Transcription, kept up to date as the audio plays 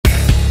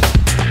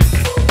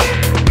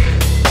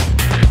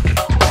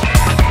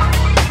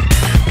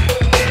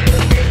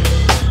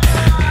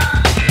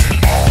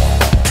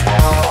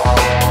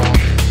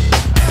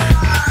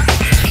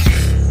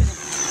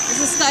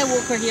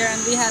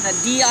a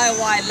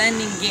DIY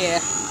landing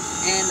gear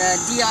and a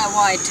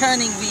DIY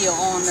turning wheel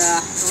on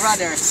the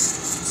rudder.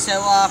 So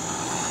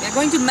we're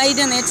going to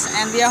maiden it,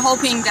 and we are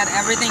hoping that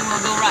everything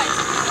will go right.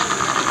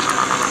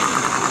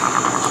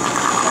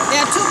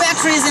 There are 2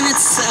 batteries in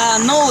its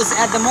nose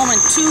at the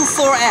moment, 2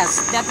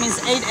 4S. That means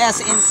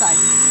 8S inside.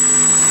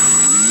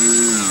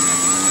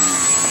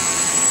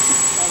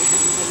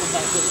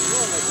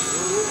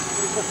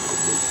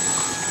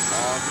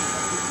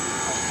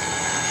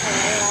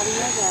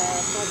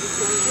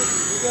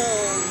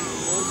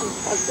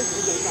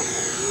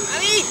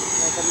 Ali!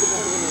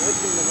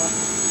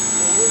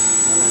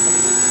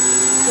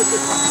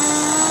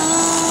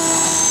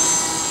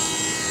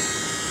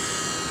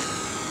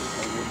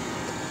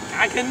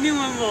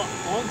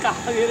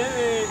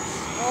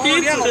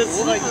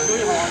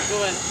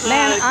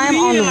 Man, I'm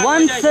on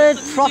 1/3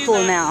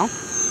 throttle now,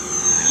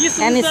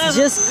 and it's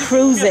just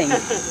cruising,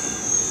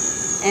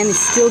 and it's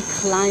still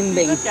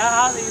climbing.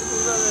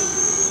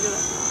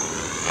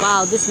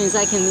 Wow, this means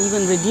I can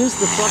even reduce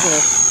the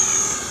throttle.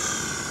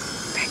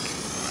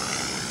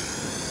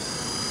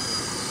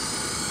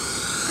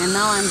 And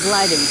now I'm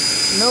gliding,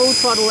 no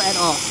throttle at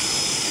all.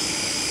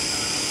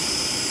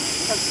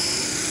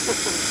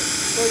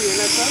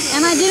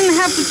 And I didn't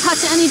have to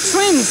touch any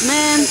trims,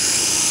 man.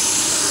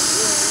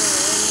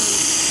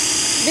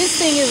 This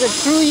thing is a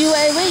true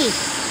UAV.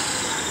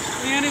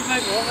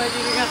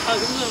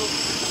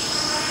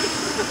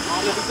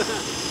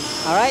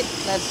 Alright,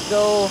 let's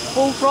go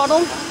full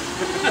throttle.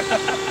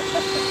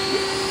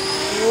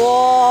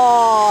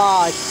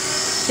 Whoa!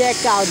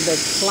 Check out the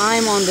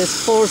climb on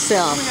this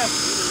 4-cell.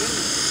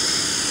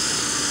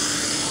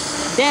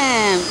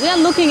 Damn, we are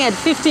looking at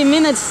 50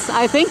 minutes,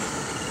 I think.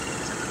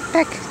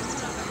 Back.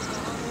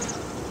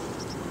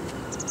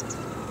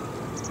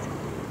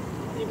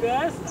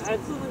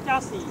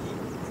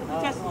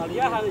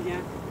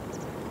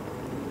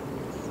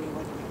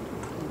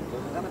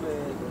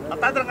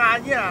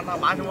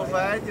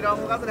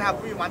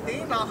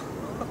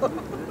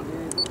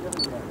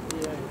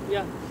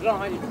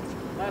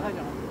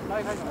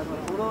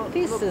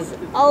 This is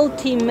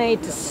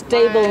ultimate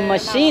stable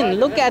machine.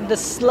 Look at the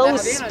slow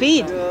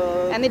speed,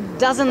 and it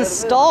doesn't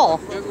stall.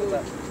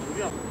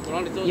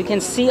 You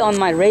can see on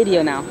my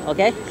radio now,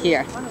 okay?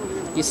 Here.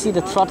 You see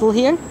the throttle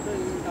here?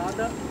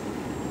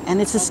 And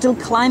it's still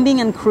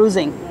climbing and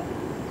cruising.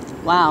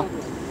 Wow.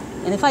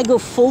 And if I go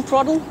full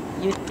throttle,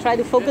 you try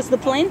to focus the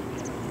plane,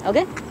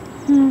 okay?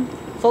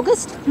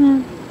 Focused?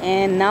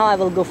 And now I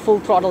will go full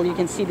throttle, you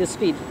can see the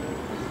speed.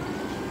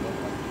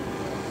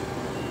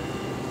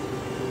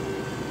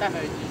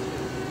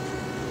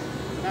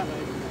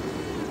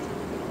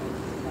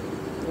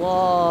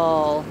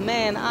 Whoa,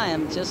 man, I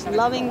am just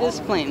loving this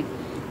plane.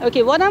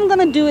 Okay, what I'm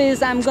gonna do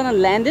is I'm gonna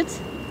land it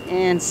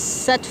and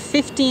set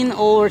 15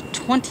 or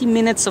 20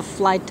 minutes of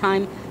flight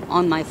time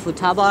on my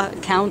Futaba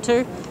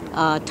counter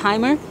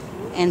timer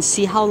and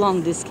see how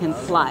long this can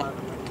fly.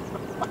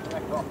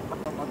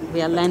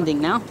 We are landing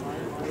now.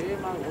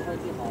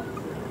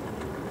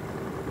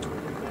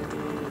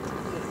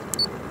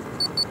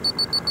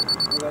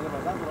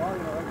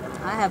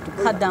 I have to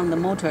cut down the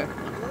motor.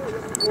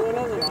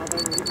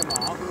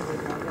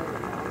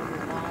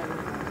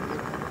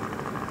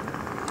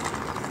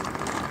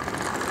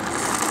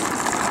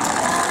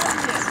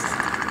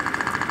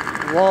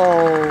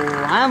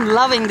 Whoa, I'm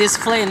loving this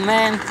plane,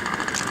 man.